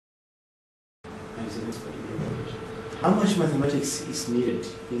is an expert in mathematics. How much mathematics is needed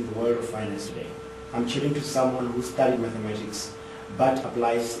in the world of finance today? I'm chatting to someone who studied mathematics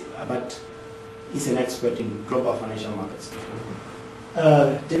but is an expert in global financial markets.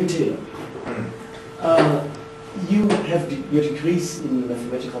 David Taylor, you have your degrees in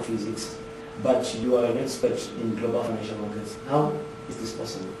mathematical physics, but you are an expert in global financial markets. How is this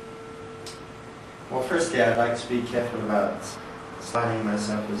possible? Well, firstly, I'd like to be careful about styling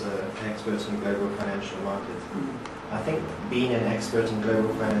myself as an expert in global financial markets. I think being an expert in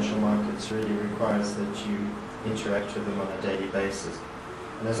global financial markets really requires that you interact with them on a daily basis.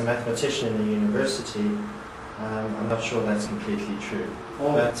 And as a mathematician in a university, I'm not sure that's completely true.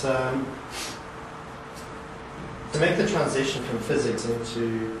 But to make the transition from physics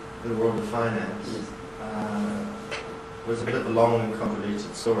into the world of finance was a bit of a long and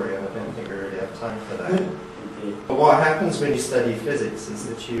convoluted story, and I don't think we really have time for that. But what happens when you study physics is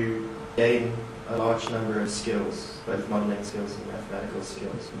that you gain a large number of skills, both modeling skills and mathematical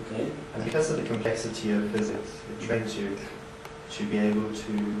skills. And because of the complexity of physics, it trains you to be able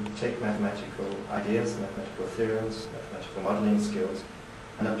to take mathematical ideas, mathematical theorems, mathematical modeling skills,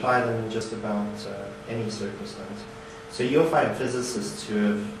 and apply them in just about any circumstance. So you'll find physicists who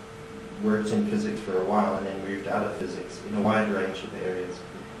have worked in physics for a while and then moved out of physics in a wide range of areas.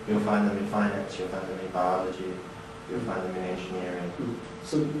 You'll find them in finance, you'll find them in biology, you'll find them in engineering.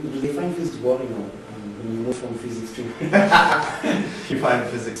 So do they find physics boring when you move from physics to... You find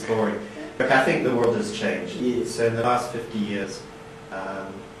physics boring. Look, I think the world has changed. Yes. So in the last 50 years,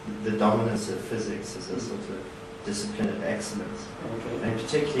 the dominance of physics is a sort of discipline of excellence. And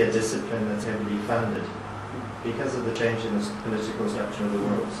particularly a discipline that's heavily funded because of the change in the political structure of the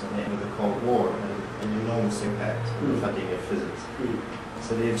world. So the end of the Cold War had an enormous impact on the funding of physics.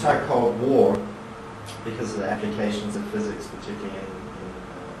 So the entire Cold War, because of the applications of physics, particularly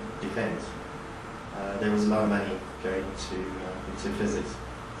in defense, there was a lot of money going into physics.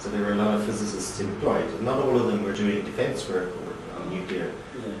 So there were a lot of physicists employed. And not all of them were doing defense work or nuclear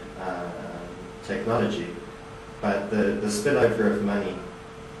technology, but the spillover of money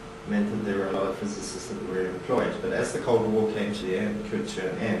meant that there were a lot of physicists that were employed. But as the Cold War came to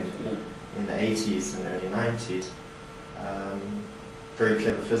an end in the 80s and early 90s, very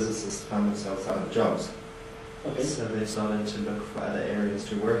clever physicists found themselves out of jobs. So they started to look for other areas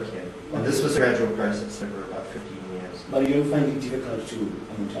to work in. And this was a gradual process over about 15 years. But you don't find it difficult to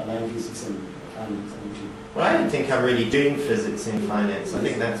align physics and finance? Well, I don't think I'm really doing physics in finance. I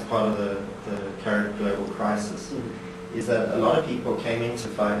think that's part of the current global crisis, is that a lot of people came into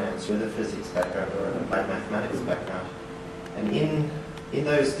finance with a physics background or an applied mathematics background. And in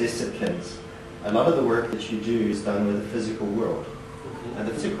those disciplines, a lot of the work that you do is done with the physical world. And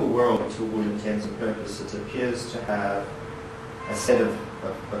the physical world, to all intents and purposes, appears to have a set of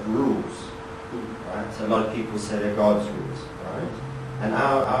rules. Right? So a lot of people say they're God's rules. Right? And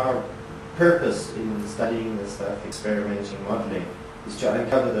our purpose in studying this stuff, experimenting, modeling, is to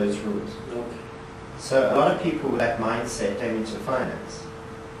uncover those rules. So a lot of people with that mindset came into finance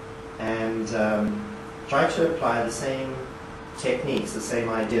and tried to apply the same techniques, the same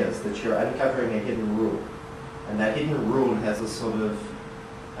ideas, that you're uncovering a hidden rule. And that hidden rule has a sort of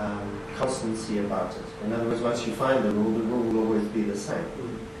constancy about it. In other words, once you find the rule will always be the same.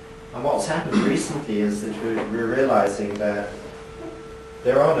 And what's happened recently is that we're realizing that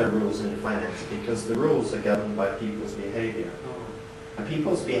there are no rules in finance because the rules are governed by people's behavior. And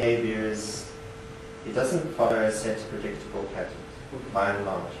people's behavior it doesn't follow a set of predictable patterns, by and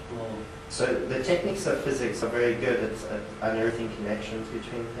large. So the techniques of physics are very good at unearthing connections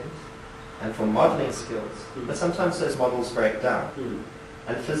between things and for modeling skills. But sometimes those models break down.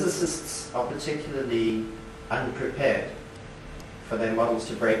 And physicists are particularly unprepared for their models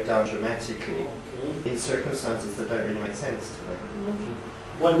to break down dramatically in circumstances that don't really make sense to them.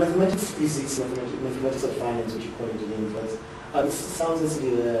 Well, mathematics, physics, mathematics of finance, which you call it in English, it sounds as if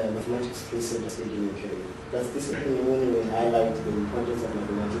the mathematics skill set is taking a career. Does this in any way highlight the importance of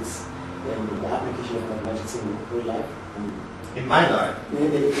mathematics and the application of mathematics in real life? In my life?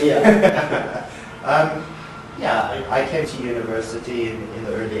 Yeah. I came to university in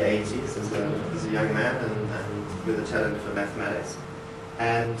the early 80s as a young man and with a talent for mathematics.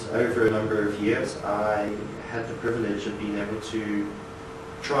 And over a number of years, I had the privilege of being able to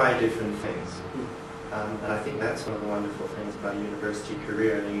try different things. And I think that's one of the wonderful things about a university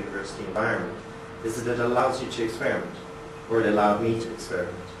career and a university environment, is that it allows you to experiment, or it allowed me to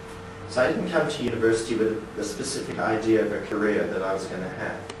experiment. So I didn't come to university with a specific idea of a career that I was going to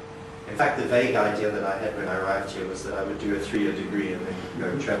have. In fact, the vague idea that I had when I arrived here was that I would do a 3-year degree and then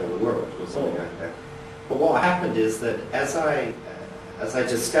go travel the world or something like that. But what happened is that as I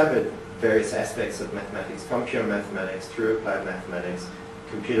discovered various aspects of mathematics, from pure mathematics through applied mathematics,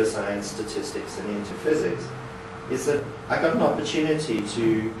 computer science, statistics, and into physics, is that I got an opportunity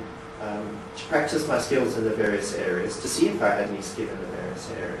to practice my skills in the various areas, to see if I had any skill in the various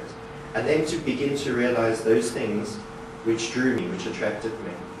areas, and then to begin to realize those things which drew me, which attracted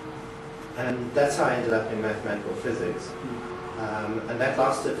me. And that's how I ended up in mathematical physics. And that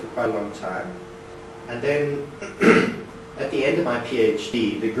lasted for quite a long time. And then at the end of my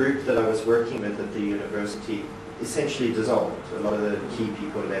PhD, the group that I was working with at the university essentially dissolved. A lot of the key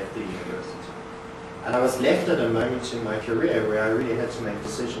people left the university. And I was left at a moment in my career where I really had to make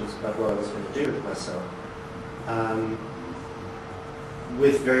decisions about what I was going to do with myself,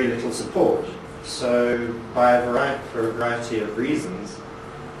 with very little support. So for a variety of reasons,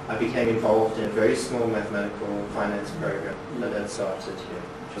 I became involved in a very small mathematical finance program that had started here.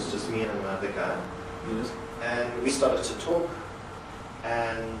 It was just me and another guy. Yes. And we started to talk,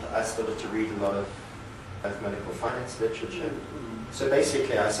 and I started to read a lot of mathematical finance literature. So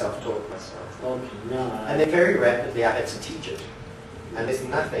basically I self-taught myself. Okay. No, And then very rapidly I had to teach it. And there's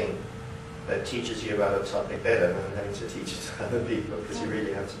nothing that teaches you about a topic better than having to teach it to other people, because you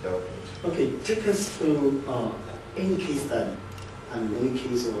really have to delve into it. Okay, take us through any case study, and any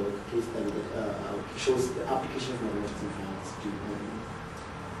case or case study that shows the application of mathematics in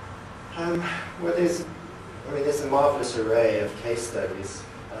finance. Well, there's a marvelous array of case studies.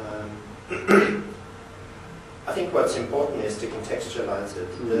 I think what's important is to contextualize it.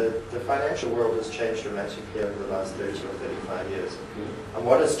 The financial world has changed dramatically over the last 30 or 35 years. And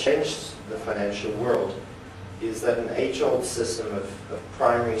what has changed the financial world is that an age-old system of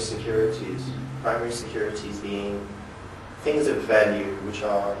primary securities being things of value which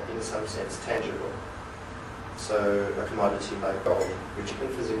are in some sense tangible. So a commodity like gold, which you can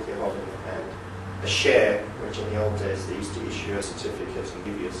physically hold in your hand. A share, which in the old days they used to issue a certificate and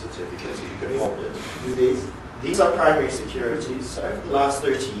give you a certificate so you could hold it. These are primary securities. So over the last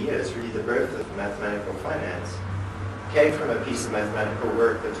 30 years, really the birth of mathematical finance came from a piece of mathematical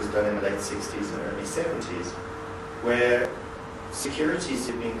work that was done in the late 60s and early 70s, where securities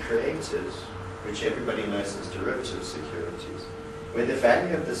have been created, which everybody knows as derivative securities, where the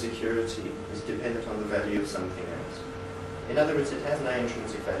value of the security is dependent on the value of something else. In other words, it has no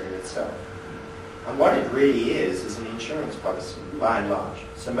intrinsic value itself. And what it really is an insurance policy, by and large.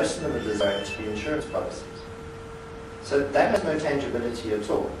 So most of them are designed to be insurance policies. So that has no tangibility at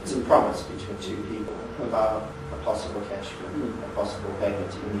all. It's a promise between two people about a possible cash flow, a possible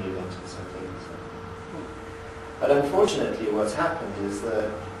payment in the event of something else. But unfortunately what's happened is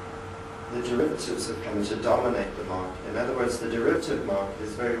that the derivatives have come to dominate the market. In other words, the derivative market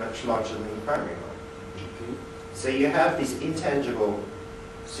is very much larger than the primary market. So you have these intangible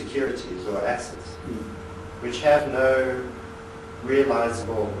securities or assets which have no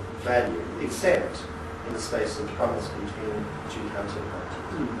realizable value except in the space of promise between two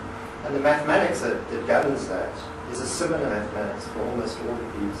counterparties. And the mathematics that governs that is a similar mathematics for almost all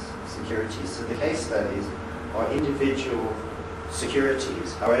of these securities. So the case studies are individual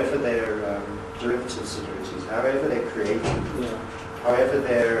securities, however they're derivative securities, however they're created, however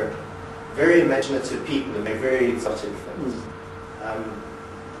they're very imaginative people and they're very exotic things.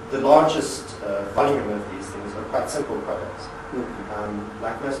 The largest volume of these things are quite simple products.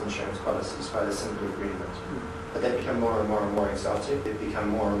 Like most insurance policies, quite a simple agreement. But they become more and more and more exotic, they become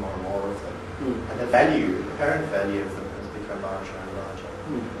more and more of them. And the apparent value of them has become larger and larger.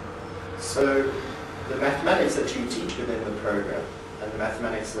 So the mathematics that you teach within the program, and the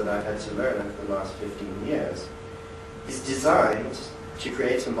mathematics that I've had to learn over the last 15 years, is designed to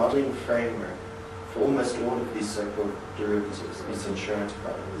create a modeling framework for almost all of these so-called derivatives, these insurance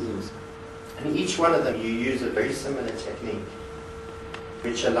products. And each one of them you use a very similar technique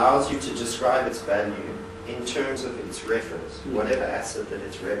which allows you to describe its value in terms of its reference, whatever asset that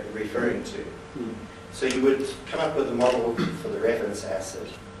it's referring to. So you would come up with a model for the reference asset,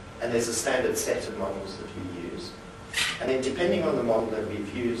 and there's a standard set of models that we use. And then depending on the model that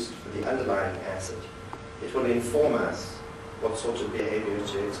we've used for the underlying asset, it will inform us what sort of behavior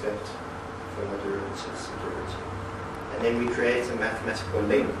to expect from the derivative security. And then we create a mathematical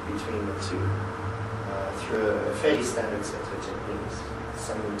link between the two through a fairly standard set of techniques.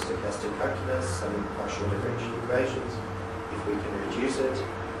 Some stochastic calculus, some partial differential equations, if we can reduce it,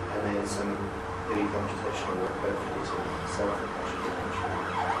 and then some heavy computational work, hopefully to solve the partial differential.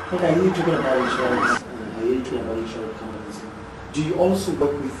 Okay, you're talking about insurance, you're talking about insurance companies. Do you also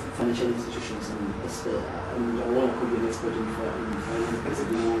work with financial institutions? I don't want to call you an expert in finance,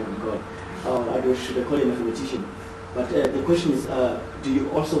 I should call you a mathematician. But the question is, do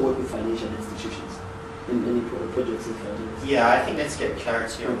you also work with financial institutions? in any projects in finance? Yeah, I think let's get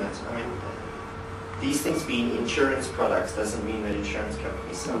clarity on that. I mean, these things being insurance products doesn't mean that insurance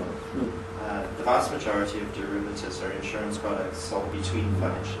companies sell them. The vast majority of derivatives are insurance products sold between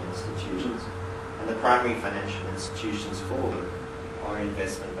financial institutions. And the primary financial institutions for them are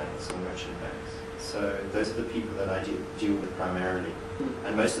investment banks or merchant banks. So those are the people that I deal with primarily.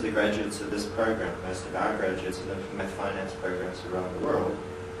 And most of the graduates of this program, most of our graduates in the math finance programs around the world,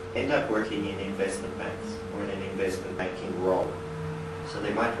 end up working in investment banks or in an investment banking role. So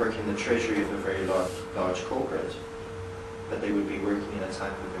they might work in the treasury of a very large corporate, but they would be working in a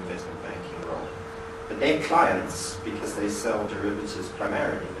type of investment banking role. But their clients, because they sell derivatives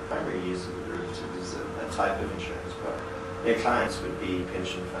primarily, the primary use of the derivative is a type of insurance product. Their clients would be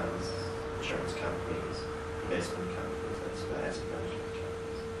pension funds, insurance companies, investment companies, asset management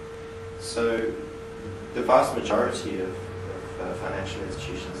companies. So the vast majority of financial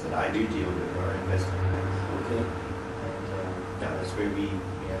institutions that I do deal with are investment banks. Okay. And that's where we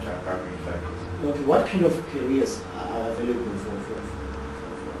have our primary focus. Okay, what kind of careers are available for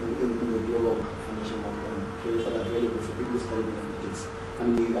in the global financial market? Careers that are available for people studying mathematics. I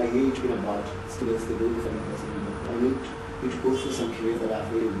mean, I hear you talking about students that don't find investment. I need you to go through some careers that are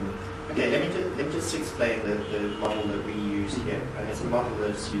available. Okay, let me just explain the model that we use here, and it's a model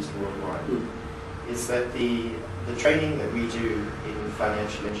that's used worldwide. Is that the training that we do in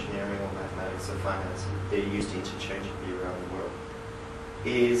financial engineering or mathematics or finance, they're used interchangeably around the world,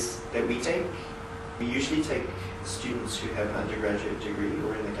 is that we usually take students who have an undergraduate degree,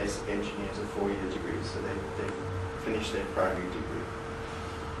 or in the case of engineers, a 4-year degree, so they've finished their primary degree.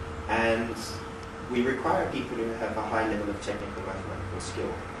 And we require people who have a high level of technical mathematical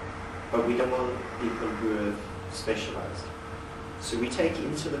skill, but we don't want people who have specialized. So we take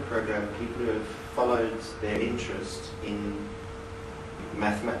into the program people who have followed their interest in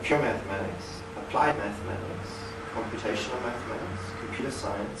pure mathematics, applied mathematics, computational mathematics, computer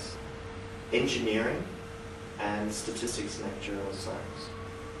science, engineering, and statistics and actuarial science.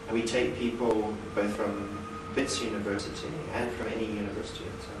 And we take people both from BITS University and from any university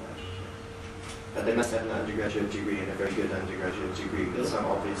in South Africa. But they must have an undergraduate degree and a very good undergraduate degree with some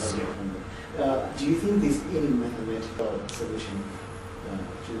obvious skill. Do you think there's any mathematical solution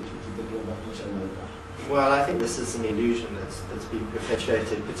to the global financial market? Well, I think this is an illusion that's been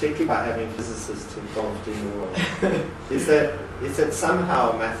perpetuated, particularly by having physicists involved in the world. is that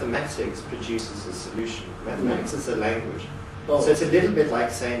somehow mathematics produces a solution. Mathematics is a language. So it's a little bit like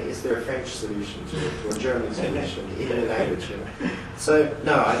saying, is there a French solution to it, or a German solution in a language? So,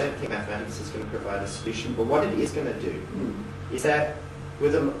 no, I don't think mathematics is going to provide a solution. But what it is going to do is that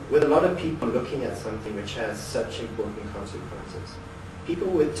with a lot of people looking at something which has such important consequences, people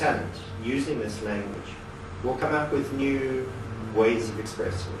with talent using this language will come up with new ways of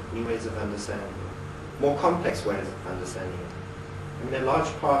expressing it, new ways of understanding it, more complex ways of understanding it. I mean, a large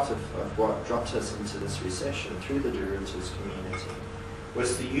part of what dropped us into this recession through the derivatives community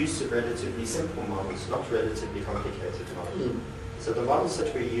was the use of relatively simple models, not relatively complicated models. So the models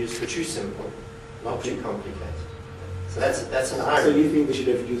that we used were too simple, not too complicated. So that's an irony. So you think they should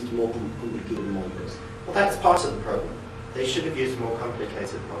have used more complicated models? Well, that's part of the problem. They should have used more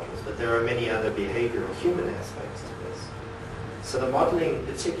complicated models, but there are many other behavioral human aspects to this. So the modeling,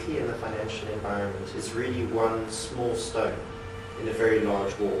 particularly in the financial environment, is really one small stone in a very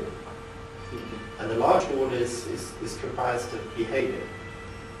large wall. And the large wall is comprised of behavior.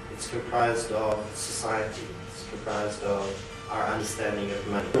 It's comprised of society. It's comprised of our understanding of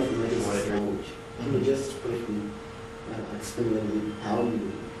money. Can you just briefly explain how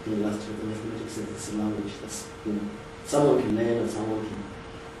you illustrate the mathematics is a language that's, someone can learn or someone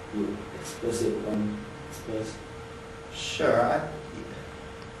can express it express? Sure.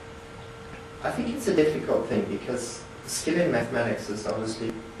 I think it's a difficult thing because skill in mathematics has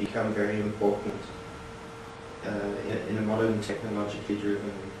obviously become very important in a modern technologically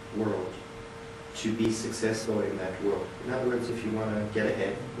driven world to be successful in that world. In other words, if you want to get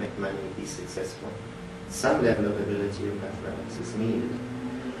ahead, make money, be successful, some level of ability in mathematics is needed.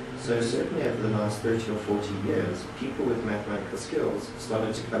 So certainly over the last 30 or 40 years, people with mathematical skills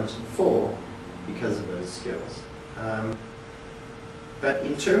started to come to the fore because of those skills. But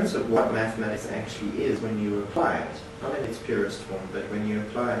in terms of what mathematics actually is when you apply it, not in its purest form, but when you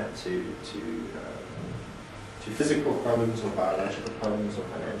apply it to physical problems or biological problems or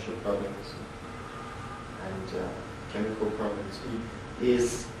financial problems and chemical problems,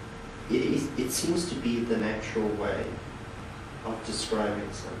 it seems to be the natural way of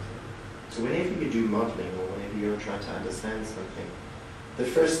describing something. So whenever you do modeling or whenever you're trying to understand something, the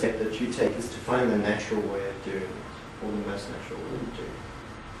first step that you take is to find the natural way of doing it, or the most natural way of doing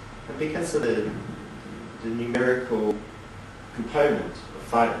it. And because of the numerical component of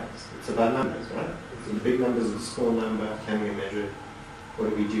finance. It's about numbers, right? So the big numbers is a small number. Can we measure it? What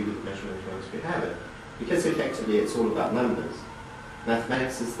do we do with the measurement once we have it? Because effectively it's all about numbers.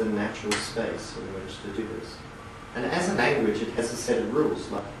 Mathematics is the natural space in which to do this. And as a language, it has a set of rules,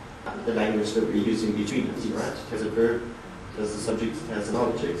 like the language that we're using between us, right? It has a verb, it has a subject, it has an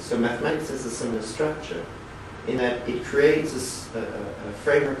object. So mathematics has a similar structure in that it creates a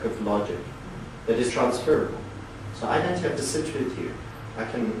framework of logic that is transferable. So I don't have to sit with you. I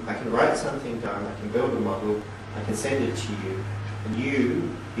can write something down, I can build a model, I can send it to you, and you,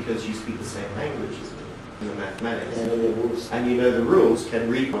 because you speak the same language as me, in the mathematics, and you know the rules, can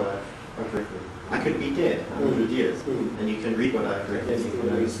read what I've written. I could be dead 100 years, and you can read what I've written and you can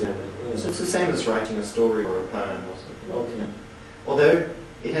understand it. So it's the same as writing a story or a poem or something. Okay. Although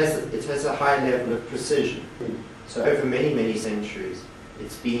it has a high level of precision. So over many, many centuries,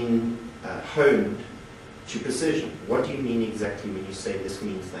 it's been honed to precision. What do you mean exactly when you say this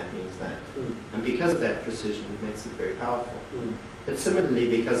means that? And because of that precision, it makes it very powerful. But similarly,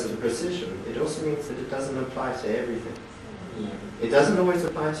 because of the precision, it also means that it doesn't apply to everything. It doesn't always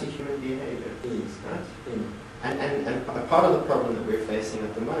apply to human behavior, right? And a part of the problem that we're facing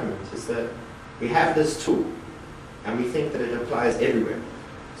at the moment is that we have this tool, and we think that it applies everywhere.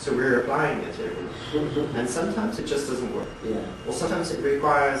 So we're applying it everywhere. And sometimes it just doesn't work. Or sometimes it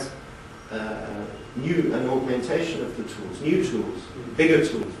requires an augmentation of the tools, new tools, bigger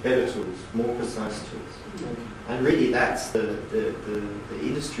tools, better tools, more precise tools. And really that's the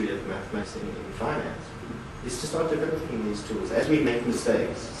industry of mathematics in finance, is to start developing these tools. As we make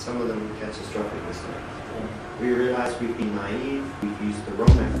mistakes, some of them catastrophic mistakes, we realize we've been naive, we've used the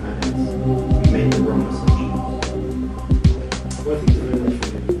wrong